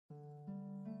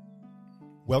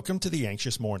Welcome to The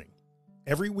Anxious Morning.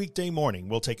 Every weekday morning,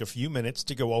 we'll take a few minutes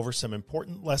to go over some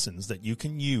important lessons that you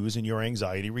can use in your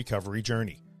anxiety recovery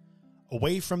journey.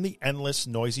 Away from the endless,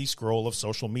 noisy scroll of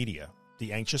social media,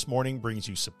 The Anxious Morning brings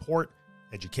you support,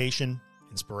 education,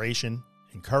 inspiration,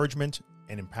 encouragement,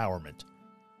 and empowerment.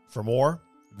 For more,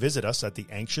 visit us at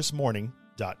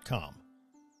theanxiousmorning.com.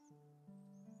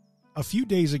 A few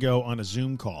days ago on a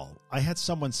Zoom call, I had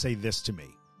someone say this to me.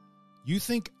 "You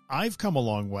think I've come a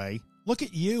long way? Look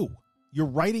at you. You're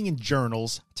writing in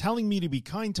journals, telling me to be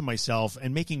kind to myself,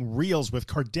 and making reels with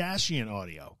Kardashian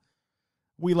audio."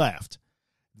 We laughed.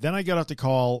 Then I got off the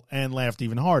call and laughed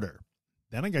even harder.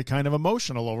 Then I got kind of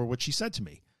emotional over what she said to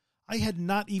me. I had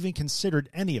not even considered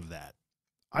any of that.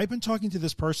 I've been talking to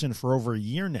this person for over a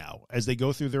year now as they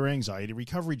go through their anxiety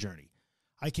recovery journey.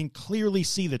 I can clearly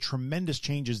see the tremendous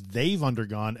changes they've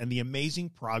undergone and the amazing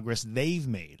progress they've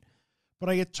made. But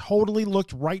I had totally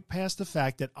looked right past the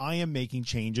fact that I am making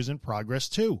changes and progress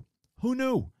too. Who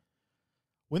knew?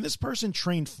 When this person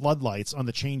trained floodlights on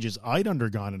the changes I'd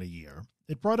undergone in a year,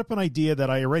 it brought up an idea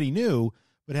that I already knew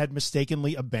but had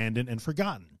mistakenly abandoned and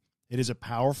forgotten. It is a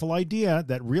powerful idea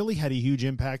that really had a huge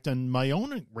impact on my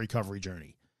own recovery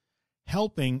journey.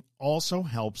 Helping also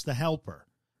helps the helper.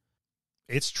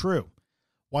 It's true.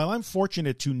 While I'm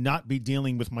fortunate to not be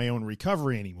dealing with my own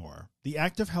recovery anymore, the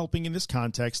act of helping in this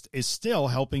context is still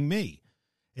helping me.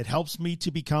 It helps me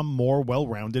to become more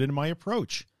well-rounded in my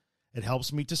approach. It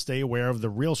helps me to stay aware of the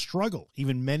real struggle,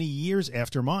 even many years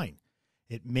after mine.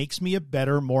 It makes me a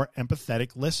better, more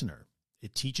empathetic listener.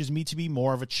 It teaches me to be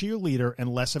more of a cheerleader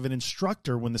and less of an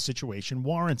instructor when the situation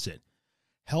warrants it.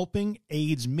 Helping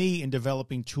aids me in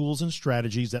developing tools and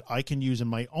strategies that I can use in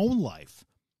my own life.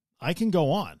 I can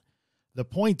go on. The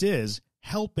point is,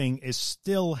 helping is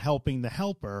still helping the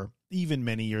helper, even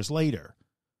many years later.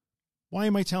 Why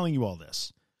am I telling you all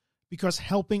this? Because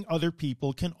helping other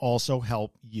people can also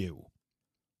help you.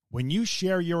 When you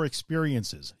share your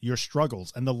experiences, your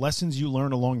struggles, and the lessons you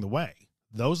learn along the way,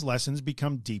 those lessons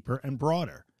become deeper and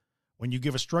broader. When you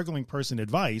give a struggling person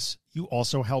advice, you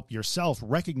also help yourself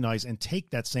recognize and take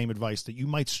that same advice that you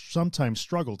might sometimes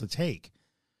struggle to take.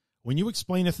 When you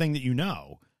explain a thing that you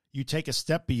know, you take a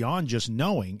step beyond just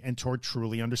knowing and toward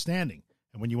truly understanding.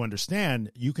 And when you understand,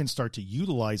 you can start to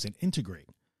utilize and integrate.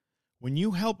 When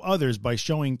you help others by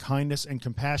showing kindness and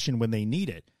compassion when they need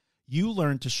it, you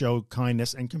learn to show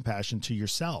kindness and compassion to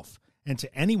yourself and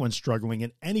to anyone struggling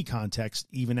in any context,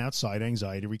 even outside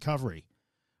anxiety recovery.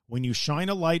 When you shine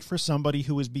a light for somebody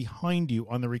who is behind you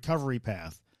on the recovery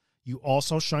path, you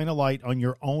also shine a light on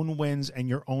your own wins and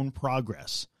your own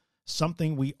progress,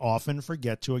 something we often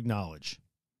forget to acknowledge.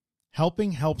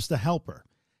 Helping helps the helper,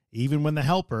 even when the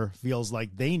helper feels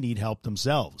like they need help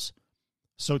themselves.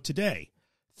 So today,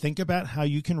 think about how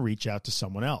you can reach out to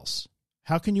someone else.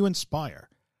 How can you inspire?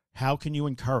 How can you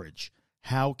encourage?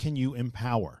 How can you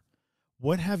empower?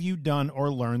 What have you done or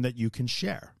learned that you can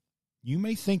share? You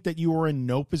may think that you are in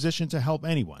no position to help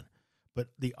anyone, but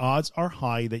the odds are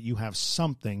high that you have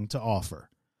something to offer.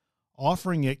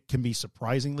 Offering it can be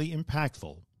surprisingly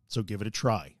impactful, so give it a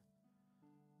try.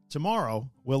 Tomorrow,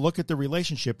 we'll look at the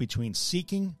relationship between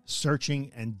seeking,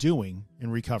 searching, and doing in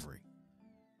recovery.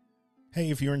 Hey,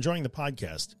 if you're enjoying the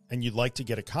podcast and you'd like to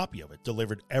get a copy of it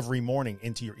delivered every morning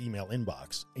into your email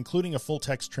inbox, including a full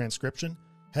text transcription,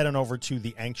 head on over to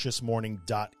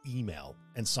theanxiousmorning.email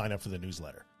and sign up for the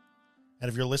newsletter. And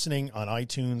if you're listening on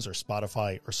iTunes or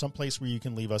Spotify or someplace where you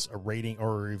can leave us a rating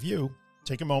or a review,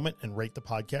 take a moment and rate the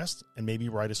podcast and maybe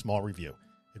write a small review.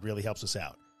 It really helps us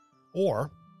out.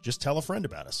 Or just tell a friend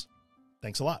about us.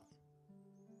 Thanks a lot.